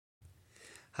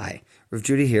Hi, Rav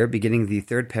Judy here, beginning the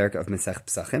third parak of Masech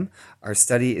Pesachim. Our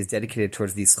study is dedicated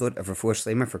towards the zchut of Refuah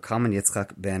Shleima for Kalman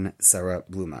Yitzchak ben Sarah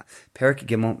Bluma. Parak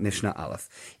Gimel Mishnah Aleph.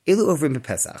 Elu Ovrim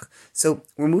Pesach. So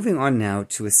we're moving on now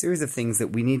to a series of things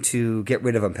that we need to get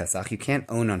rid of on Pesach. You can't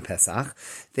own on Pesach.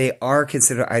 They are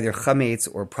considered either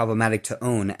chametz or problematic to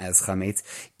own as chametz,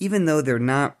 even though they're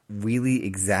not really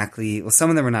exactly, well, some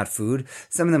of them are not food.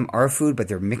 Some of them are food, but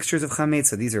they're mixtures of chametz.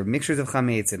 So these are mixtures of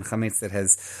chametz and chametz that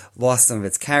has lost some of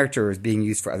its character or is being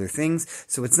used for other things.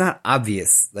 So it's not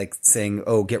obvious, like saying,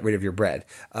 oh, get rid of your bread.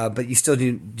 But you still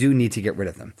do need to get rid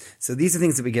of them. So these are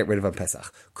things that we get rid of on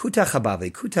Pesach. Kutach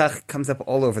habavli. Kutach comes up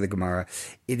all over the Gemara.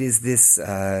 It is this,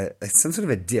 some sort of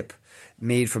a dip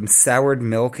made from soured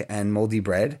milk and moldy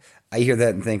bread. I hear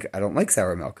that and think, I don't like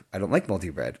sour milk. I don't like moldy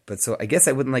bread. But so I guess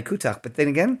I wouldn't like kutach. But then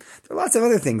again, there are lots of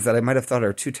other things that I might have thought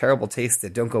are two terrible tastes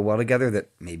that don't go well together that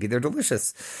maybe they're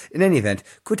delicious. In any event,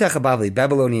 kutach habavli,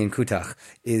 Babylonian kutach,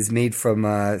 is made from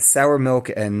sour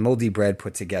milk and moldy bread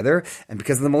put together. And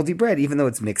because of the moldy bread, even though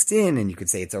it's mixed in and you could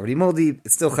say it's already moldy,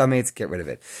 it's still chametz, get rid of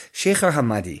it. Shechar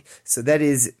hamadi. So that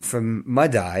is from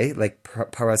madai, like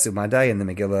parasu madai in the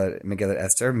Megillah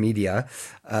Esther, media.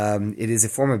 It is a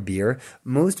form of beer.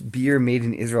 Most beer made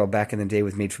in Israel back in the day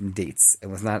was made from dates. It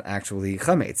was not actually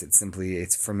chametz.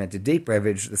 It's fermented date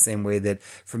beverage, the same way that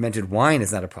fermented wine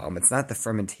is not a problem. It's not the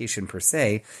fermentation per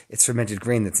se, it's fermented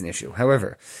grain that's an issue.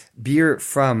 However, beer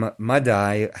from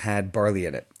Madai had barley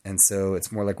in it, and so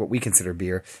it's more like what we consider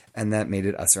beer, and that made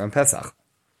it asur on Pesach.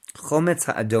 Chometz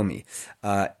ha'adomi,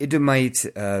 Edomite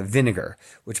vinegar,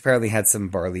 which apparently had some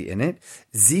barley in it.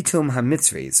 Zitum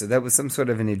hamitzri, so that was some sort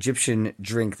of an Egyptian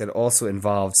drink that also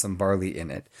involved some barley in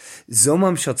it.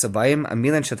 Zomam shel tzabayim,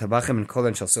 amilan shel tabachim, and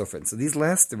kolan shel sofrin. So these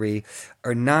last three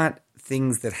are not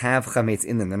things that have chametz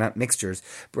in them. They're not mixtures,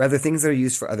 but rather things that are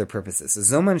used for other purposes. So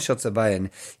zoman shel tzabayin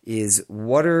is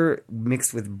water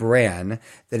mixed with bran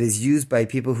that is used by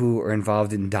people who are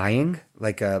involved in dyeing,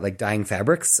 like dyeing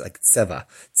fabrics, like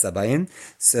tzabayin.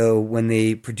 So when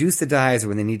they produce the dyes or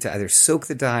when they need to either soak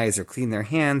the dyes or clean their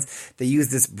hands, they use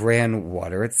this bran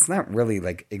water. It's not really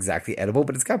like exactly edible,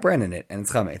 but it's got bran in it and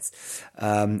it's chametz.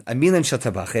 Amilan shel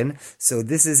tabachin. So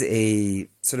this is a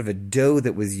sort of a dough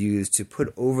that was used to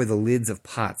put over the lids of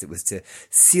pots. It was to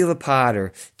seal a pot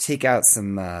or take out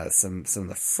some of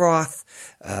the froth,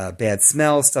 bad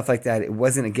smell, stuff like that. It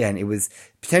was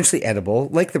potentially edible,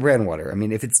 like the bran water. I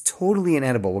mean, if it's totally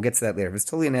inedible, we'll get to that later. If it's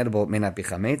totally inedible, it may not be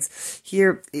chametz.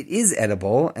 Here, it is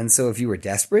edible, and so if you were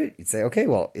desperate, you'd say, okay,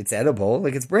 well, it's edible,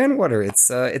 like it's bran water. It's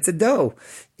a dough.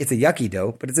 It's a yucky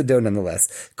dough, but it's a dough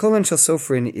nonetheless. Kolan shel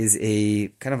sofrin is a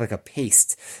kind of like a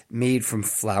paste made from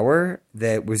flour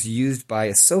that was used by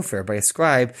a sofer, by a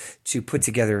scribe, to put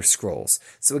together scrolls.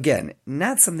 So again,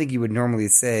 not something you would normally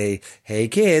say, hey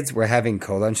kids, we're having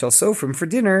kolan shel sofrim for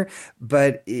dinner,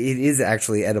 but it is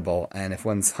actually edible, and if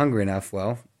one's hungry enough,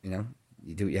 well, you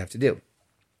do what you have to do.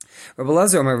 Rabbi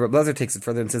Lazar takes it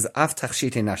further and says, Af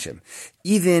tachshite nashim.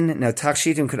 Now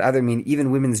tachshitim could either mean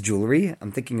even women's jewelry.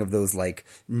 I'm thinking of those like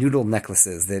noodle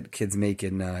necklaces that kids make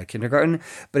in kindergarten,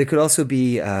 but it could also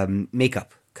be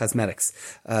makeup. Cosmetics,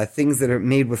 things that are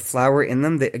made with flour in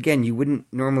them that, again, you wouldn't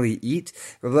normally eat.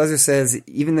 Rabbi Lazar says,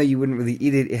 even though you wouldn't really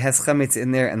eat it, it has chametz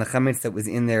in there, and the chametz that was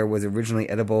in there was originally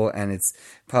edible, and it's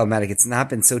problematic. It's not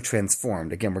been so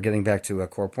transformed. Again, we're getting back to a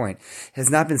core point. It has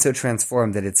not been so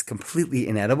transformed that it's completely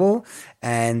inedible,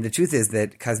 and the truth is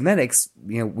that cosmetics,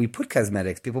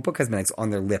 people put cosmetics on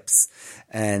their lips,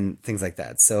 and things like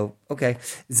that. So, okay.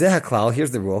 Zeh haklal,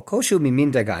 here's the rule. Koshu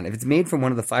mimin dagan. If it's made from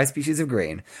one of the 5 species of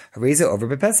grain, hareza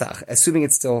over Pesach, assuming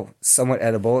it's still somewhat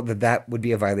edible, that would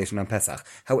be a violation on Pesach.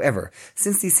 However,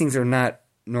 since these things are not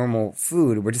normal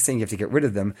food, we're just saying you have to get rid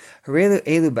of them.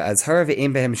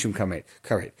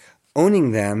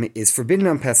 Owning them is forbidden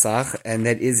on Pesach, and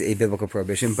that is a biblical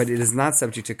prohibition, but it is not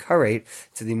subject to karet,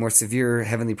 to the more severe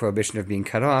heavenly prohibition of being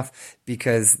cut off,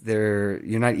 because you're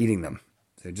not eating them.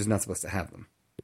 They're just not supposed to have them.